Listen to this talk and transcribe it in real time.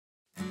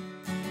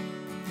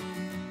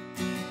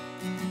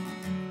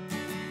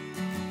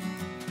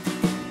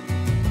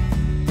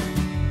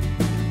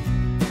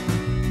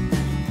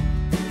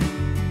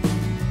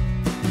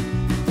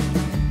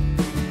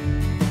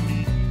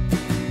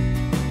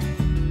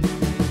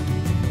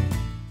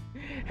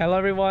Hello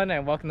everyone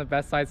and welcome to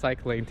Best Side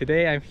Cycling.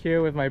 Today I'm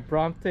here with my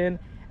Brompton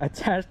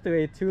attached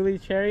to a Thule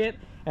chariot,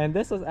 and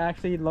this was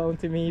actually loaned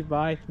to me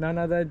by none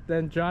other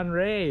than John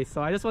Ray.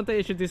 So I just want to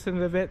introduce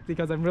him a bit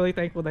because I'm really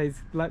thankful that he's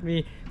let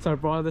me sort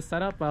of borrow this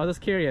setup. But I was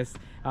just curious,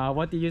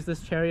 what do you use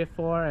this chariot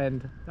for,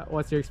 and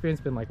what's your experience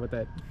been like with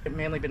it? It's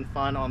mainly been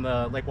fun on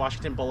the Lake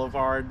Washington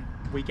Boulevard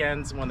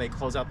weekends when they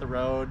close out the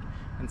road,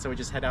 and so we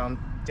just head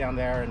down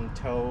there and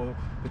tow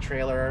the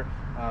trailer,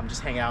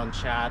 just hang out and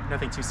chat,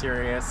 nothing too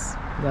serious.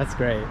 That's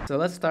great. So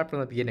let's start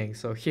from the beginning.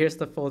 So here's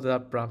the folded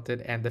up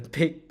Brompton and the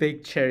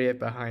big chariot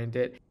behind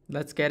it.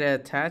 Let's get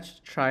it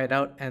attached, try it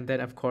out, and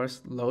then of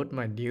course load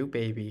my new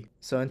baby.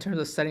 So in terms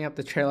of setting up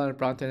the trailer on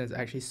Brompton, is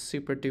actually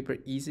super duper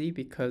easy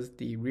because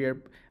the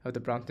rear of the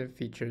Brompton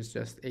features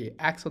just a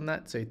axle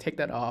nut. So you take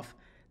that off,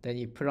 then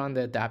you put on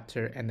the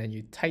adapter, and then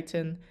you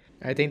tighten.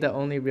 I think the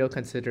only real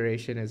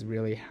consideration is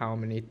really how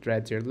many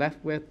threads you're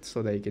left with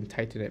so that you can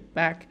tighten it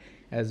back,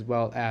 as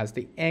well as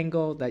the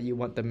angle that you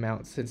want the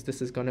mount. Since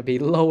this is going to be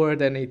lower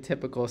than a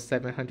typical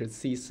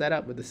 700C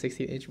setup with the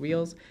 16-inch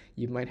wheels,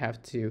 you might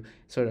have to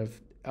sort of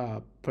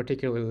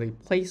particularly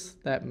place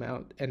that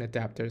mount and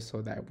adapter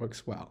so that it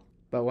works well.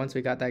 But once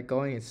we got that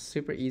going, it's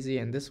super easy.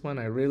 And this one,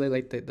 I really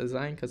like the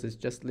design because it's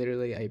just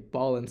literally a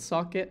ball and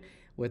socket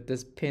with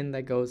this pin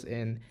that goes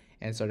in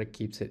and sort of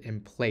keeps it in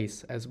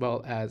place, as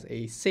well as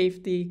a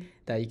safety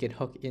that you can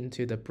hook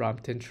into the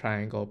Brompton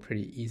triangle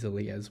pretty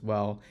easily as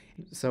well.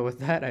 So with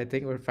that, I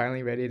think we're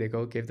finally ready to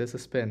go give this a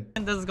spin.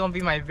 And this is gonna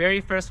be my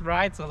very first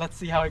ride, so let's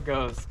see how it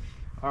goes.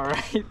 All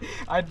right,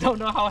 I don't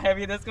know how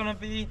heavy this is gonna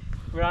be.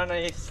 We're on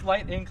a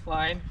slight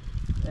incline,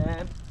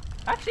 and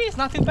actually it's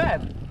not too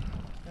bad.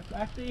 It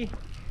actually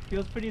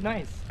feels pretty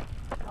nice.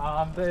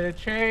 The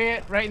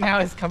chariot right now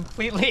is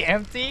completely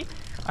empty.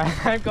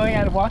 I'm going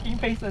at a walking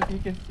pace, as you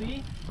can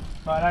see,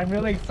 but I'm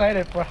really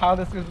excited for how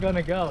this is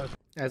gonna go.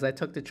 As I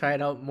took to try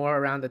it out more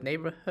around the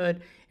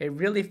neighborhood, it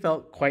really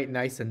felt quite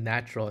nice and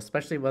natural,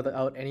 especially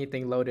without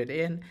anything loaded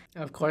in.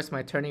 Of course,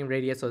 my turning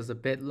radius was a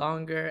bit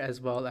longer,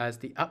 as well as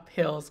the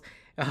uphills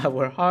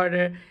were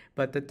harder,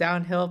 but the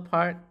downhill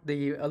part,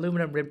 the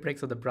aluminum rim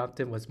brakes of the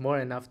Brompton was more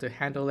enough to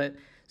handle it.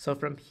 So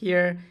from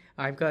here,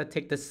 I'm gonna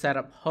take this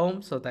setup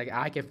home so that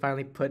I can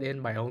finally put in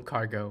my own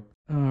cargo.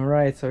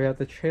 Alright, so we have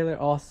the trailer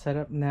all set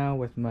up now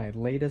with my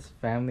latest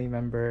family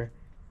member.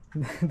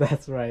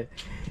 That's right,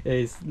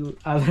 is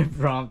other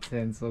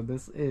Brompton. So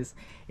this is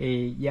a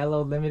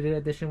yellow limited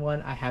edition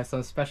one. I have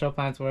some special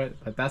plans for it,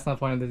 but that's not the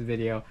point of this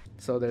video.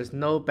 So there's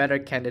no better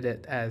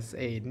candidate as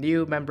a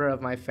new member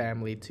of my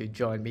family to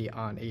join me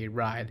on a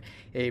ride.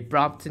 A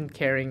Brompton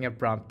carrying a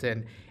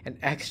Brompton, an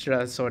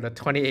extra sort of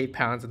 28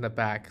 pounds in the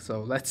back.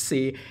 So let's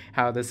see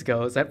how this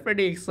goes. I'm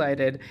pretty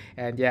excited,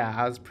 and yeah,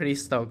 I was pretty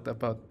stoked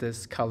about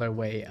this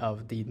colorway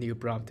of the new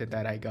Brompton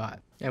that I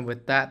got. And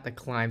with that, the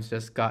climbs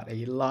just got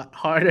a lot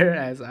harder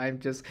as I'm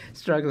just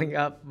struggling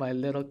up my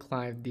little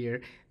climb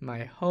near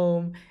my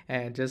home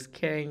and just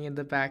carrying in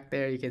the back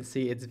there. You can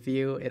see its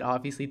view. It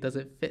obviously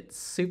doesn't fit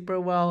super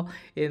well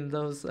in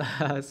those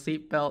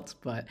seat belts,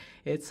 but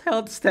it's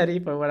held steady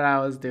for what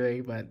I was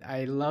doing. But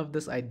I love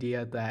this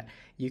idea that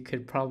you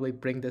could probably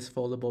bring this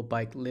foldable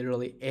bike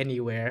literally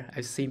anywhere.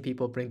 I've seen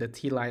people bring the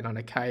T-line on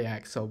a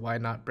kayak, so why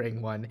not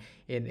bring one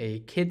in a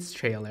kid's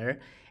trailer?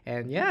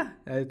 And yeah,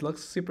 it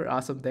looks super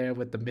awesome there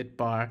with the mid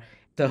bar.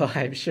 So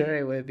I'm sure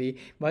it would be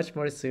much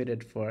more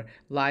suited for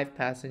live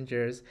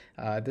passengers.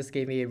 This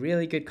gave me a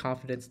really good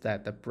confidence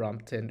that the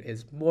Brompton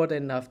is more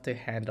than enough to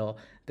handle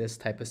this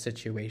type of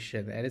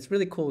situation. And it's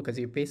really cool because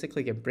you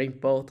basically can bring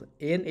both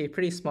in a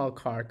pretty small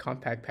car,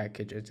 compact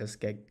package, and just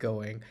get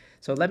going.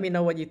 So let me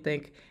know what you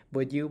think.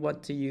 Would you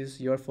want to use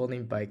your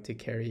folding bike to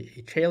carry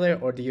a trailer,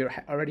 or do you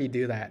already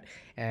do that?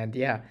 And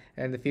yeah,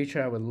 in the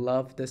future, I would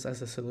love this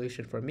as a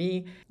solution for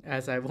me,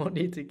 as I won't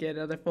need to get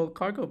another full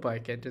cargo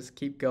bike and just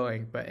keep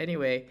going. But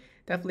anyway,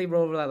 definitely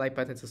roll over that like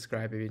button and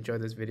subscribe if you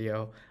enjoyed this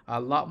video. A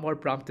lot more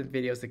Brompton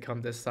videos to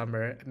come this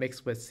summer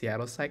mixed with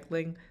Seattle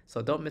cycling,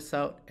 so don't miss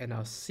out, and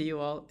I'll see you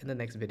all in the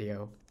next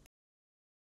video.